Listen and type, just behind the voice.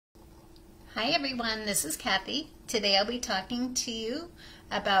Hi everyone, this is Kathy. Today I'll be talking to you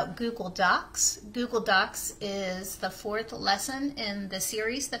about Google Docs. Google Docs is the fourth lesson in the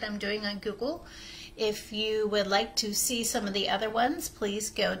series that I'm doing on Google. If you would like to see some of the other ones, please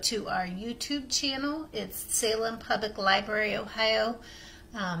go to our YouTube channel. It's Salem Public Library, Ohio.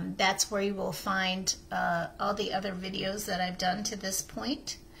 That's where you will find all the other videos that I've done to this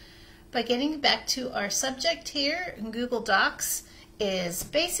point. But getting back to our subject here, Google Docs is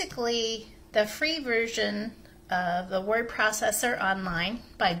basically the free version of the word processor online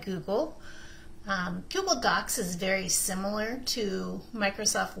by Google. Google Docs is very similar to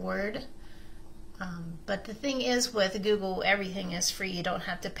Microsoft Word, but the thing is with Google, everything is free. You don't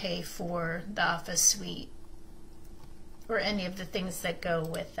have to pay for the Office suite or any of the things that go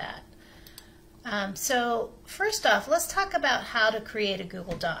with that. So first off, let's talk about how to create a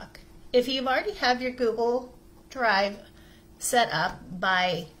Google Doc. If you've already have your Google Drive set up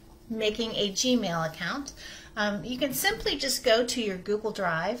by making a Gmail account, you can simply just go to your Google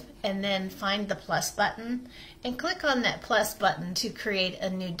Drive and then find the plus button and click on that plus button to create a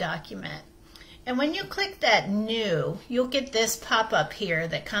new document. And when you click that new, you'll get this pop-up here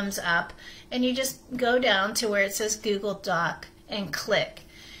that comes up, and you just go down to where it says Google Doc and click.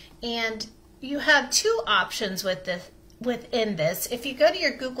 And you have two options within this. If you go to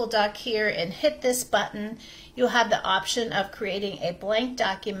your Google Doc here and hit this button, you'll have the option of creating a blank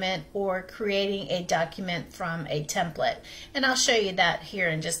document or creating a document from a template. And I'll show you that here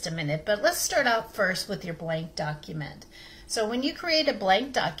in just a minute. But let's start out first with your blank document. So when you create a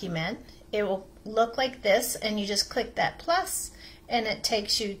blank document, it will look like this, and you just click that plus and it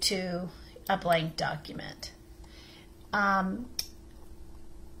takes you to a blank document.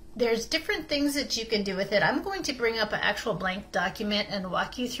 There's different things that you can do with it. I'm going to bring up an actual blank document and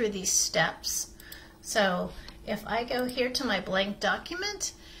walk you through these steps. So if I go here to my blank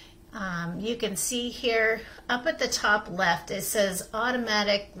document, you can see here up at the top left it says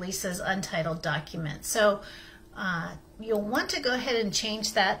automatic Lisa's untitled document. So you'll want to go ahead and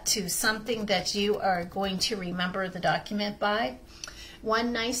change that to something that you are going to remember the document by.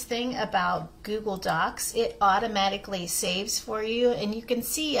 One nice thing about Google Docs, it automatically saves for you, and you can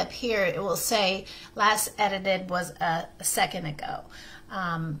see up here it will say last edited was a second ago.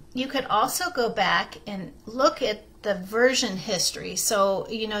 You could also go back and look at the version history. So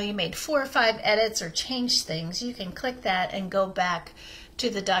you made 4 or 5 edits or changed things. You can click that and go back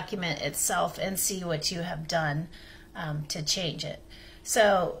to the document itself and see what you have done to change it.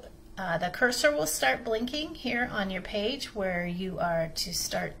 So the cursor will start blinking here on your page where you are to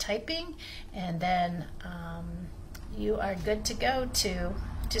start typing, and then you are good to go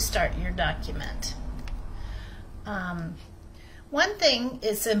to start your document. One thing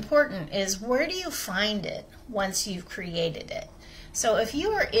is important is, where do you find it once you've created it? So if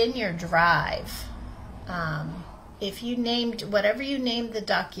you are in your Drive, if you named whatever you named the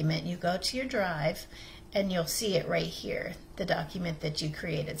document, you go to your Drive and you'll see it right here, the document that you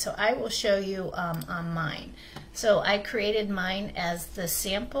created. So I will show you on mine. So I created mine as the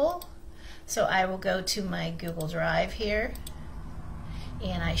sample. So I will go to my Google Drive here,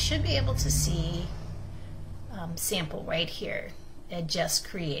 and I should be able to see sample right here. It just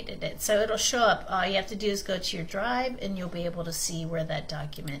created it. So it'll show up. All you have to do is go to your Drive and you'll be able to see where that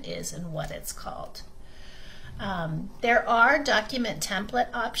document is and what it's called. There are document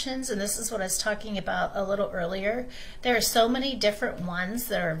template options, and this is what I was talking about a little earlier. There are so many different ones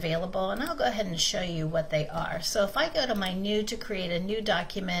that are available, and I'll go ahead and show you what they are. So if I go to my new to create a new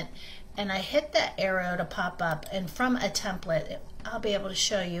document and I hit that arrow to pop up, and from a template I'll be able to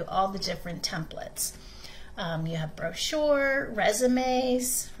show you all the different templates. You have brochure,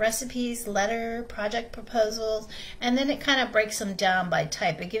 resumes, recipes, letter, project proposals, and then it kind of breaks them down by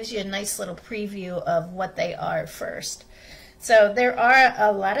type. It gives you a nice little preview of what they are first. So there are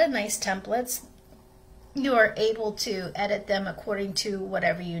a lot of nice templates. You are able to edit them according to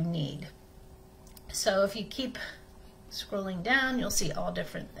whatever you need. So if you keep scrolling down, you'll see all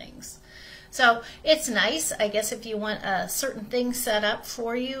different things. So it's nice, I guess, if you want a certain thing set up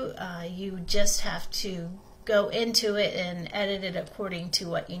for you, you just have to go into it and edit it according to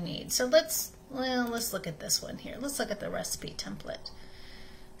what you need. So let's look at this one here. Let's look at the recipe template.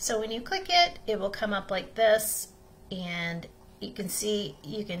 So when you click it, it will come up like this, and you can see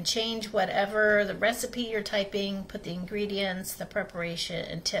you can change whatever the recipe you're typing, put the ingredients, the preparation,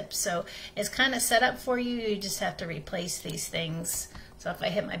 and tips. So it's kind of set up for you. You just have to replace these things. So if I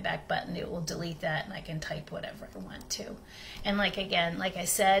hit my back button, it will delete that, and I can type whatever I want to. And like I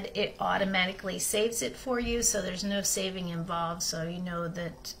said, it automatically saves it for you, so there's no saving involved, so you know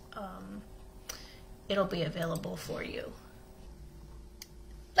that it'll be available for you.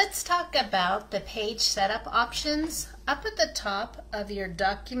 Let's talk about the page setup options up at the top of your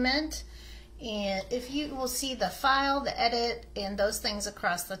document. And if you will see the file, the edit, and those things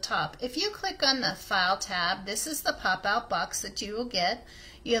across the top. If you click on the file tab, this is the pop-out box that you will get.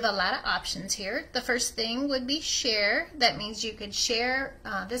 You have a lot of options here. The first thing would be share. That means you could share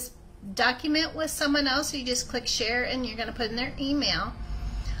this document with someone else. You just click share and you're going to put in their email.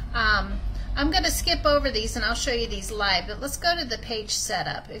 I'm going to skip over these and I'll show you these live, but let's go to the page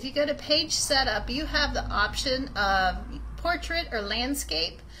setup. If you go to page setup, you have the option of portrait or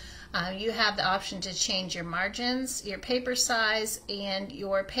landscape. You have the option to change your margins, your paper size, and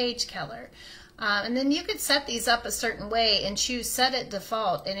your page color. And then you could set these up a certain way and choose set it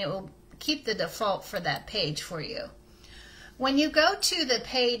default, and it will keep the default for that page for you. When you go to the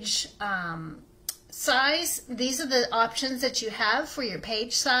page size, these are the options that you have for your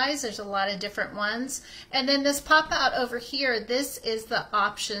page size. There's a lot of different ones. And then this pop out over here, this is the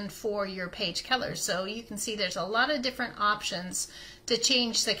option for your page color. So you can see there's a lot of different options to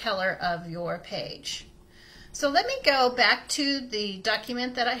change the color of your page. So let me go back to the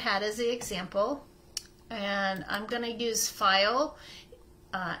document that I had as the example, and I'm going to use file.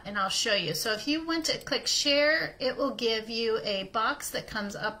 And I'll show you. So if you want to click share, it will give you a box that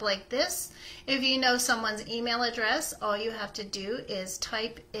comes up like this. If you know someone's email address, all you have to do is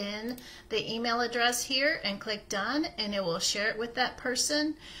type in the email address here and click done, and it will share it with that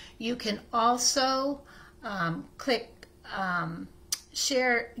person. You can also click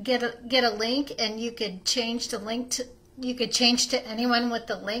share, get a link, and you could change the link to, you could change to anyone with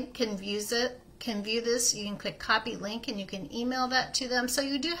the link can view this. You can click copy link and you can email that to them. So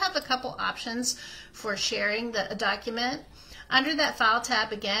you do have a couple options for sharing a document. Under that file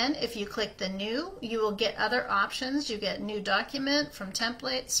tab again, if you click the new, you will get other options. You get new document from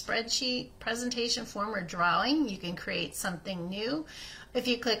template, spreadsheet, presentation form, or drawing. You can create something new. If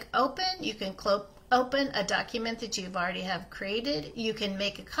you click open, you can open a document that you've already have created. You can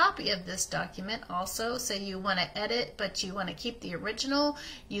make a copy of this document also. Say you want to edit but you want to keep the original,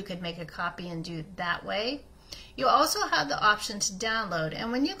 you could make a copy and do it that way. You also have the option to download,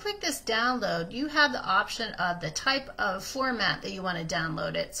 and when you click this download, you have the option of the type of format that you want to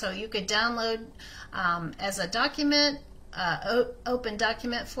download it. So you could download as a document, open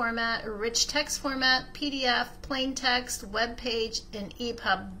document format, rich text format, PDF, plain text, web page, and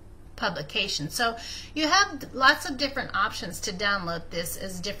EPUB publication. So you have lots of different options to download this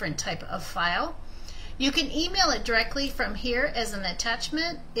as a different type of file. You can email it directly from here as an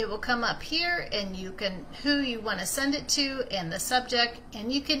attachment. It will come up here, and you can who you want to send it to and the subject,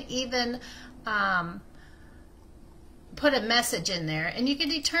 and you can even put a message in there, and you can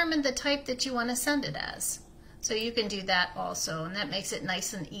determine the type that you want to send it as. So you can do that also, and that makes it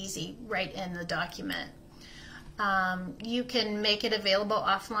nice and easy right in the document. You can make it available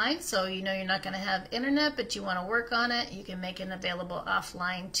offline, so you know you're not going to have internet but you want to work on it. You can make it available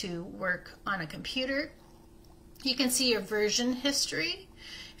offline to work on a computer. You can see your version history.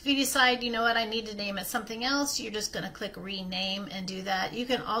 If you decide, you know what, I need to name it something else, you're just going to click rename and do that. You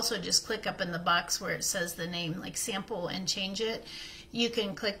can also just click up in the box where it says the name, like sample, and change it. You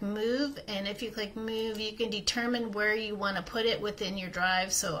can click move, and if you click move, you can determine where you want to put it within your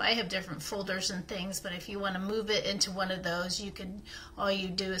drive. So I have different folders and things, but if you want to move it into one of those, you can, all you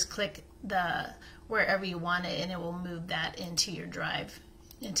do is click the wherever you want it, and it will move that into your drive,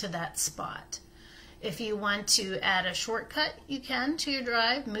 into that spot. If you want to add a shortcut, you can to your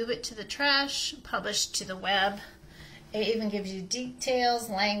drive, move it to the trash, publish to the web. It even gives you details,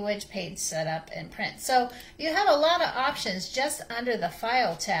 language, page setup, and print. So you have a lot of options just under the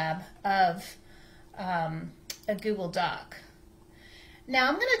File tab of a Google Doc. Now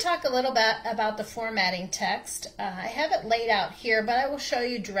I'm going to talk a little bit about the formatting text. I have it laid out here, but I will show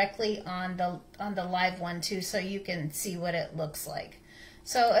you directly on the live one too, so you can see what it looks like.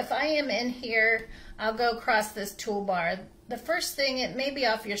 So if I am in here, I'll go across this toolbar. The first thing, it may be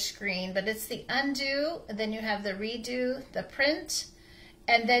off your screen, but it's the undo, then you have the redo, the print,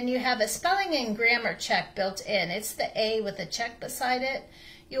 and then you have a spelling and grammar check built in. It's the A with a check beside it.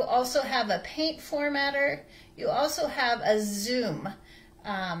 You also have a paint formatter. You also have a zoom.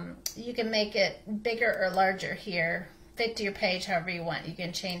 You can make it bigger or larger here, fit to your page however you want. You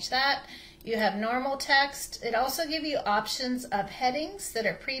can change that. You have normal text. It also gives you options of headings that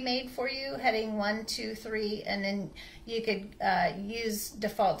are pre-made for you, heading 1, 2, 3, and then you could use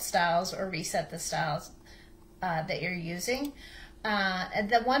default styles or reset the styles that you're using.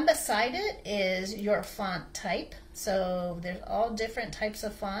 And the one beside it is your font type. So there's all different types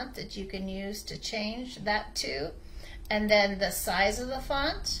of font that you can use to change that to. And then the size of the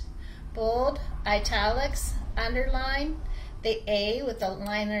font, bold, italics, underline, The A with the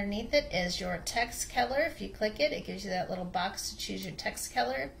line underneath it is your text color. If you click it, it gives you that little box to choose your text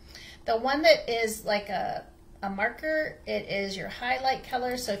color. The one that is like a marker, it is your highlight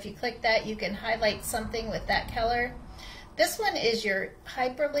color. So if you click that, you can highlight something with that color. This one is your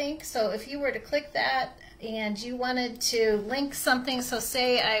hyperlink. So if you were to click that and you wanted to link something, so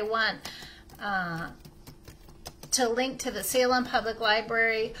say I want to link to the Salem Public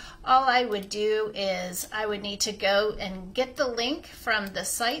Library, all I would do is I would need to go and get the link from the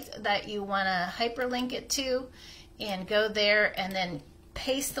site that you want to hyperlink it to, and go there and then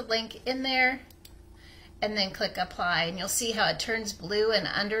paste the link in there and then click apply, and you'll see how it turns blue and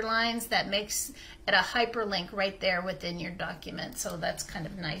underlines. That makes it a hyperlink right there within your document, so that's kind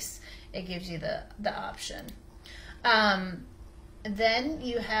of nice. It gives you the option. Then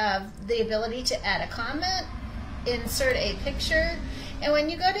you have the ability to add a comment, insert a picture, and when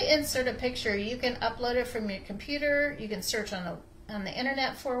you go to insert a picture, you can upload it from your computer, you can search on the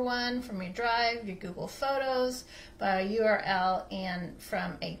internet for one, from your drive, your Google Photos, by URL, and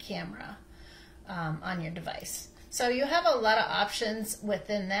from a camera on your device. So you have a lot of options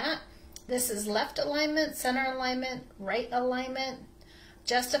within that. This is left alignment, center alignment, right alignment,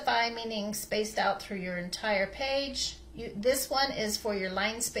 justify, meaning spaced out through your entire page. This one is for your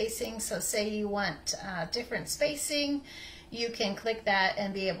line spacing, so say you want different spacing, you can click that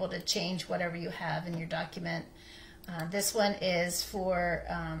and be able to change whatever you have in your document. This one is for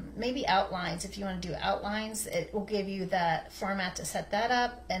maybe outlines. If you want to do outlines, it will give you that format to set that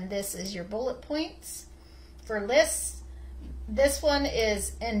up. And this is your bullet points. For lists, this one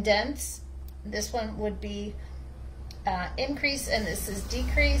is indents. This one would be increase, and this is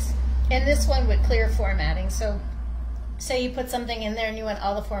decrease. And this one would clear formatting. So say you put something in there and you want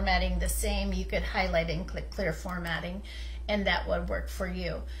all the formatting the same, you could highlight it and click clear formatting, and that would work for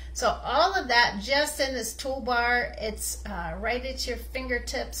you. So all of that just in this toolbar. It's right at your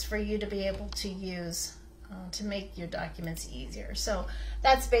fingertips for you to be able to use to make your documents easier. So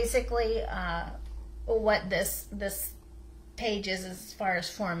that's basically what this page is as far as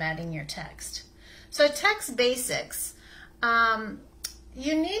formatting your text. So text basics.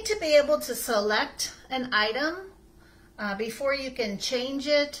 You need to be able to select an item before you can change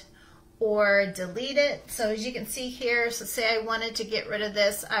it or delete it. So as you can see here, so say I wanted to get rid of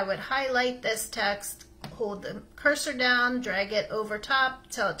this, I would highlight this text, hold the cursor down, drag it over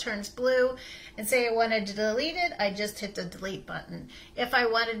top till it turns blue, and say I wanted to delete it, I just hit the delete button. If I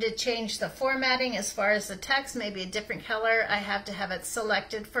wanted to change the formatting as far as the text, maybe a different color, I have to have it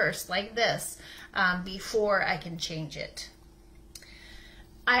selected first, like this, before I can change it.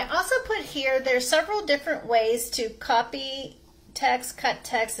 I also put here, there's several different ways to copy text, cut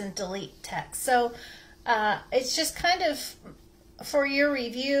text, and delete text. So it's just kind of for your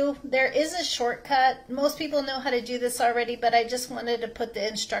review. There is a shortcut. Most people know how to do this already, but I just wanted to put the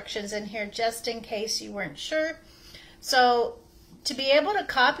instructions in here just in case you weren't sure. So to be able to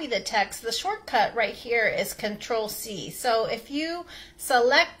copy the text, the shortcut right here is Control-C. So if you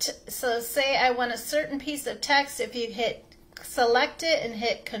select, so say I want a certain piece of text, if you hit select it and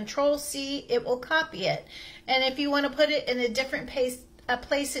hit Control-C, it will copy it. And if you want to put it in a different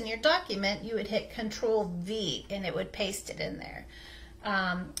place in your document, you would hit Control-V and it would paste it in there.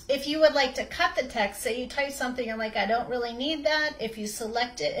 If you would like to cut the text, say you type something, you're like, I don't really need that. If you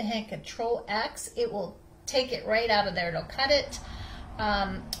select it and hit Control-X, it will take it right out of there. It'll cut it.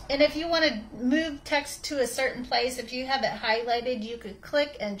 And if you want to move text to a certain place, if you have it highlighted, you could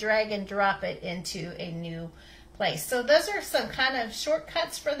click and drag and drop it into a new place. So those are some kind of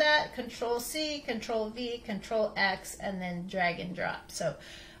shortcuts for that. Control-C, Control-V, Control-X, and then drag and drop. So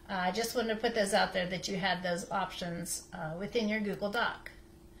I just wanted to put those out there that you had those options within your Google Doc.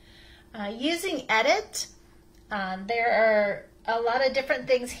 Using Edit, there are a lot of different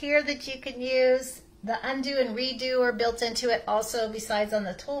things here that you can use. The undo and redo are built into it also, besides on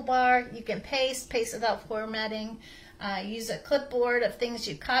the toolbar. You can paste without formatting. Use a clipboard of things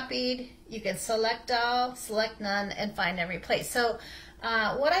you copied. You can select all, select none, and find and replace. So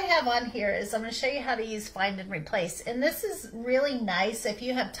what I have on here is I'm going to show you how to use find and replace. And this is really nice if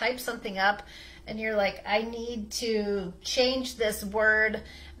you have typed something up and you're like, I need to change this word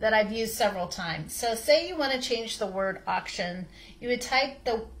that I've used several times. So say you want to change the word auction. You would type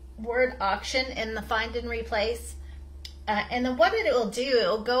the word auction in the find and replace. And then what it will do, it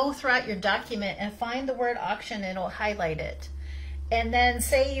will go throughout your document and find the word auction and it will highlight it. And then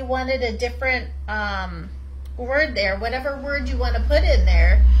say you wanted a different word there, whatever word you want to put in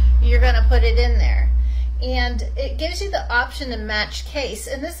there, you're going to put it in there. And it gives you the option to match case.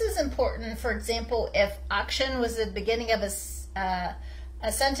 And this is important, for example, if auction was the beginning of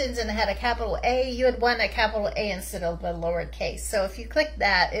a sentence and it had a capital A, you would want a capital A instead of a lowercase. So if you click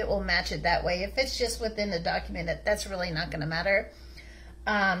that, it will match it that way. If it's just within the document, that's really not going to matter.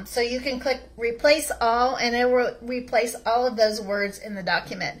 So you can click replace all, and it will replace all of those words in the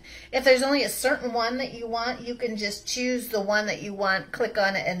document. If there's only a certain one that you want, you can just choose the one that you want, click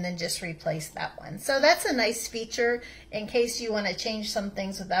on it, and then just replace that one. So that's a nice feature in case you want to change some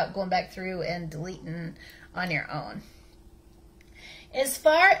things without going back through and deleting on your own. As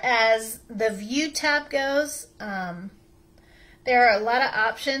far as the View tab goes, there are a lot of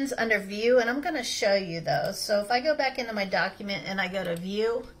options under View, and I'm going to show you those. So if I go back into my document and I go to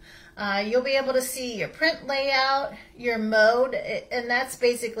View, you'll be able to see your print layout, your mode, and that's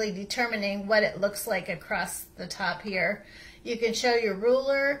basically determining what it looks like across the top here. You can show your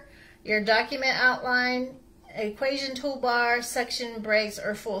ruler, your document outline, equation toolbar, section breaks,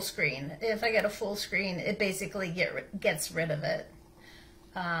 or full screen. If I get a full screen, it basically gets rid of it.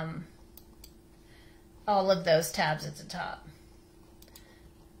 All of those tabs at the top.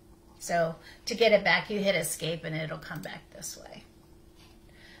 So to get it back, you hit escape and it'll come back this way.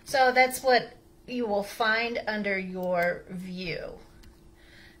 So that's what you will find under your View.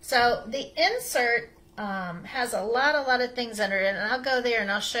 So the insert has a lot of things under it, and I'll go there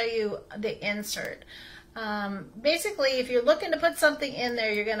and I'll show you the insert. Basically, if you're looking to put something in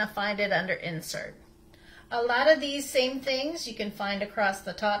there, you're going to find it under insert. A lot of these same things you can find across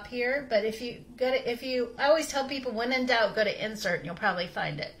the top here, but if you I always tell people, when in doubt, go to insert and you'll probably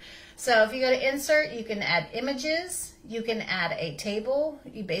find it. So if you go to insert, you can add images, you can add a table.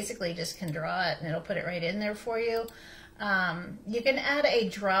 You basically just can draw it and it'll put it right in there for you. You can add a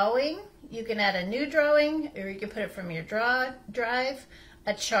drawing, you can add a new drawing, or you can put it from your drive,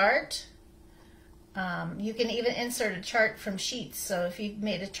 a chart. You can even insert a chart from sheets. So if you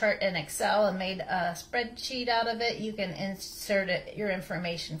made a chart in Excel and made a spreadsheet out of it, you can insert your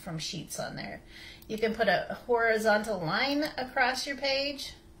information from sheets on there. You can put a horizontal line across your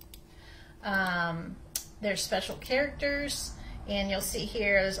page. There's special characters, and you'll see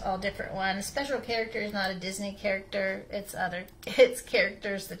here there's all different ones. Special character is not a Disney character. It's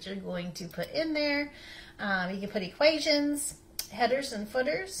characters that you're going to put in there. You can put equations, headers and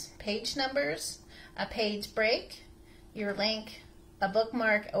footers, page numbers, a page break, your link, a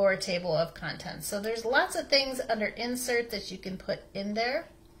bookmark, or a table of contents. So there's lots of things under insert that you can put in there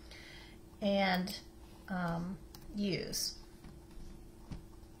and use.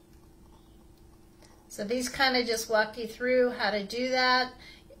 So these kind of just walk you through how to do that.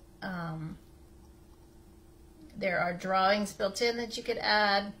 There are drawings built in that you could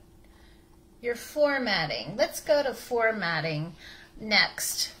add. Your formatting. Let's go to formatting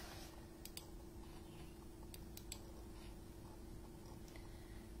next.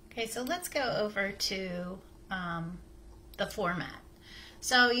 Okay, so let's go over to the format.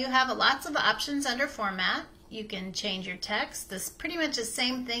 So you have lots of options under format. You can change your text. This is pretty much the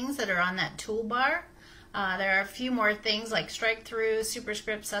same things that are on that toolbar. There are a few more things like strike through,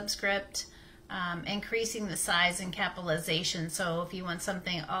 superscript, subscript, increasing the size and capitalization. So if you want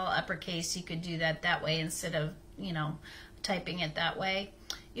something all uppercase, you could do that way instead of, typing it that way.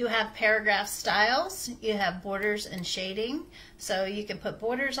 You have paragraph styles, you have borders and shading. So you can put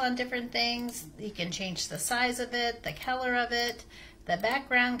borders on different things. You can change the size of it, the color of it, the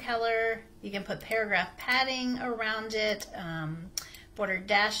background color. You can put paragraph padding around it, border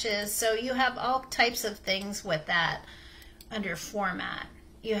dashes. So you have all types of things with that under format.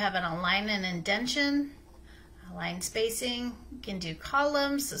 You have an align and indentation, align spacing. You can do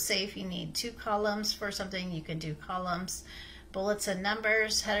columns. So say if you need 2 columns for something, you can do columns. Bullets and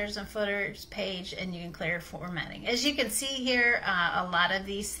numbers, headers and footers, page, and you can clear formatting. As you can see here, a lot of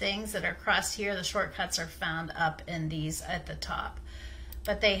these things that are across here, the shortcuts are found up in these at the top.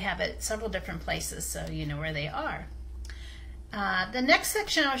 But they have it several different places, so you know where they are. The next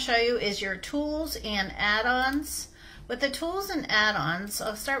section I'll show you is your tools and add-ons. With the tools and add-ons,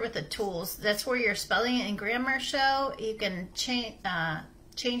 I'll start with the tools. That's where your spelling and grammar show. You can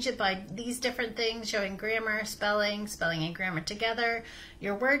change it by these different things, showing grammar, spelling and grammar together,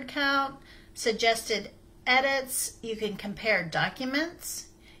 your word count, suggested edits. You can compare documents.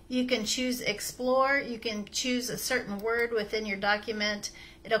 You can choose explore. You can choose a certain word within your document.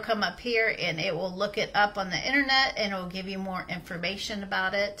 It'll come up here and it will look it up on the internet and it will give you more information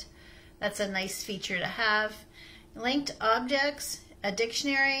about it. That's a nice feature to have. Linked objects, a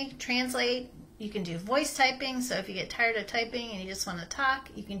dictionary, translate. You can do voice typing, so if you get tired of typing and you just want to talk,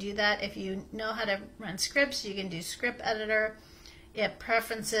 you can do that. If you know how to run scripts, you can do script editor.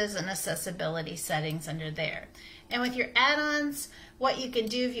 preferences and accessibility settings under there. And with your add-ons, what you can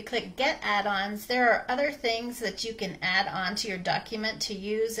do if you click Get Add-ons, there are other things that you can add on to your document to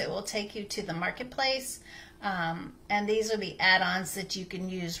use. It will take you to the marketplace, and these will be add-ons that you can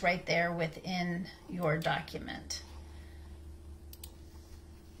use right there within your document.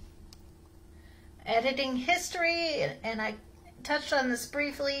 Editing history, and I touched on this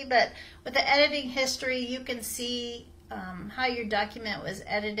briefly, but with the editing history, you can see how your document was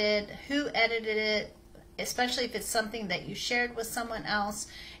edited, who edited it, especially if it's something that you shared with someone else,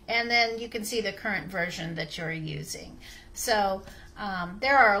 and then you can see the current version that you're using. So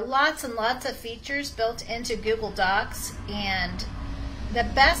there are lots and lots of features built into Google Docs, and the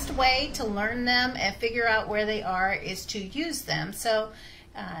best way to learn them and figure out where they are is to use them. So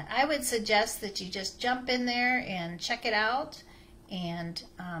I would suggest that you just jump in there and check it out and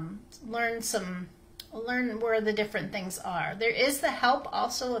learn where the different things are. There is the help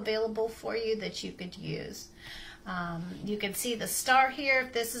also available for you that you could use. You can see the star here.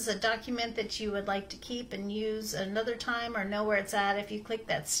 If this is a document that you would like to keep and use another time or know where it's at, if you click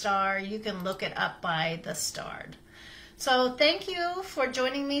that star, you can look it up by the starred. So thank you for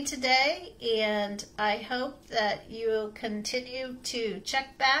joining me today, and I hope that you'll continue to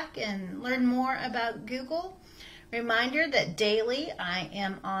check back and learn more about Google. Reminder that daily I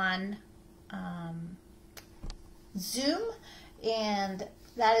am on Zoom, and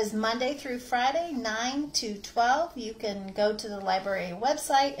that is Monday through Friday, 9 to 12. You can go to the library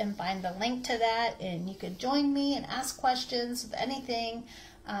website and find the link to that, and you can join me and ask questions of anything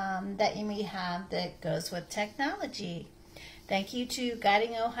that you may have that goes with technology. Thank you to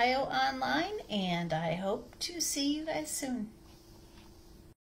Guiding Ohio Online, and I hope to see you guys soon.